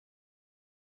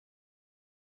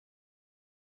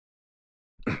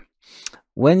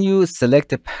When you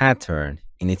select a pattern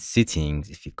in its settings,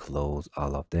 if you close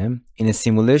all of them, in a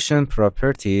simulation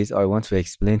properties, I want to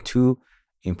explain two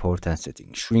important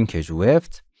settings: shrinkage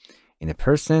weft in a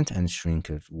percent and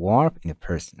shrinkage warp in a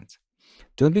percent.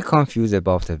 Don't be confused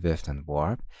about the weft and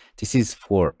warp. This is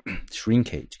for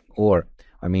shrinkage, or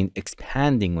I mean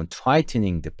expanding or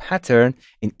tightening the pattern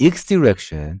in X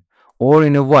direction or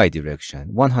in a Y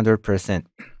direction. 100%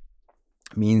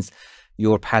 means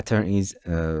your pattern is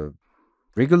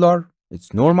regular,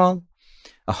 it's normal.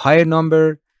 A higher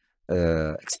number,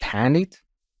 expand it,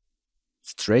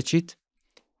 stretch it,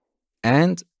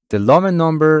 and the lower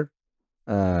number,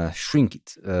 shrink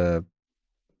it,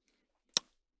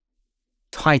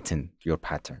 tighten your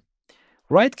pattern.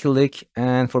 Right click,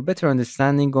 and for better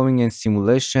understanding, going in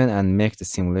simulation and make the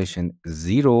simulation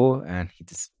 0 and hit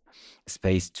the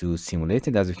space to simulate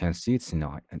it. As you can see, it's in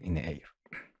the air.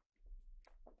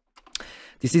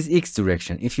 This is X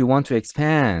direction. If you want to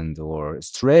expand or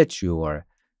stretch your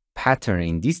pattern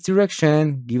in this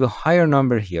direction, give a higher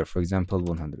number here, for example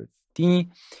 150,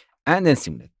 and then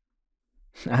simulate.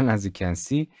 And as you can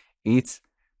see, it's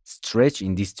stretched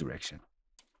in this direction.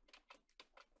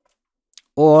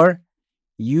 Or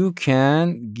you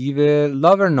can give a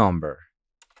lower number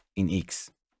in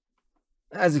X.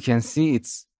 As you can see,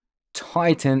 it's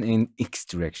tightened in X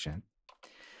direction.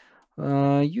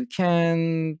 You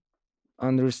can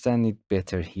understand it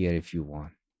better here if you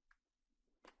want.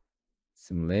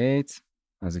 Simulate.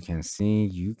 As you can see,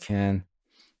 you can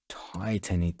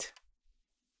tighten it.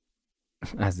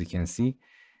 As you can see,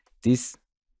 this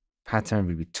pattern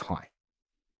will be tight.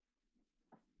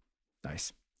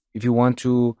 Nice. If you want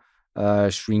to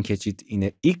shrinkage it in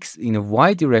a X, in a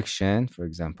Y direction, for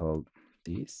example,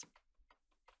 this,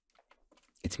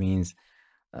 it means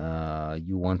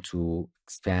you want to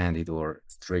expand it or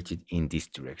stretch it in this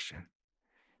direction.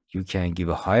 You can give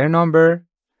a higher number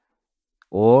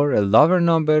or a lower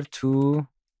number to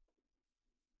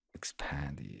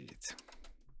expand it.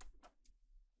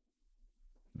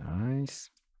 Nice.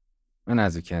 And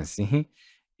as you can see,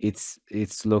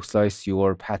 it looks like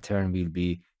your pattern will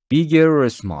be bigger or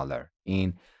smaller.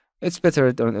 It's better.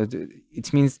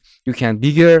 It means you can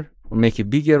bigger or make it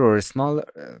bigger or smaller,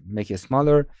 make it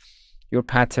smaller. Your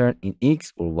pattern in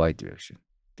X or Y direction.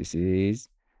 This is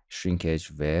shrinkage,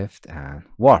 weft, and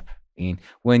warp.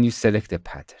 When you select a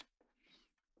pattern,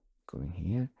 going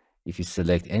here. If you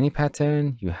select any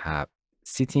pattern, you have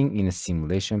sitting in a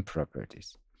simulation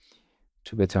properties.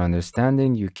 To better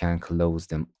understanding, you can close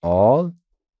them all.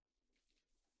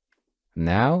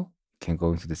 Now you can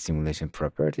go into the simulation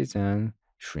properties and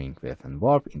shrink, weft, and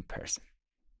warp in person.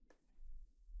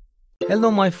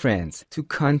 Hello my friends, to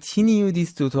continue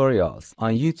these tutorials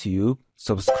on YouTube,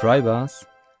 subscribe us,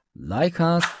 like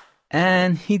us,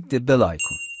 and hit the bell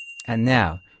icon. And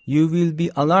now you will be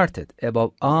alerted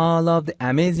about all of the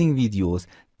amazing videos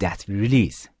that we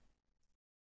release.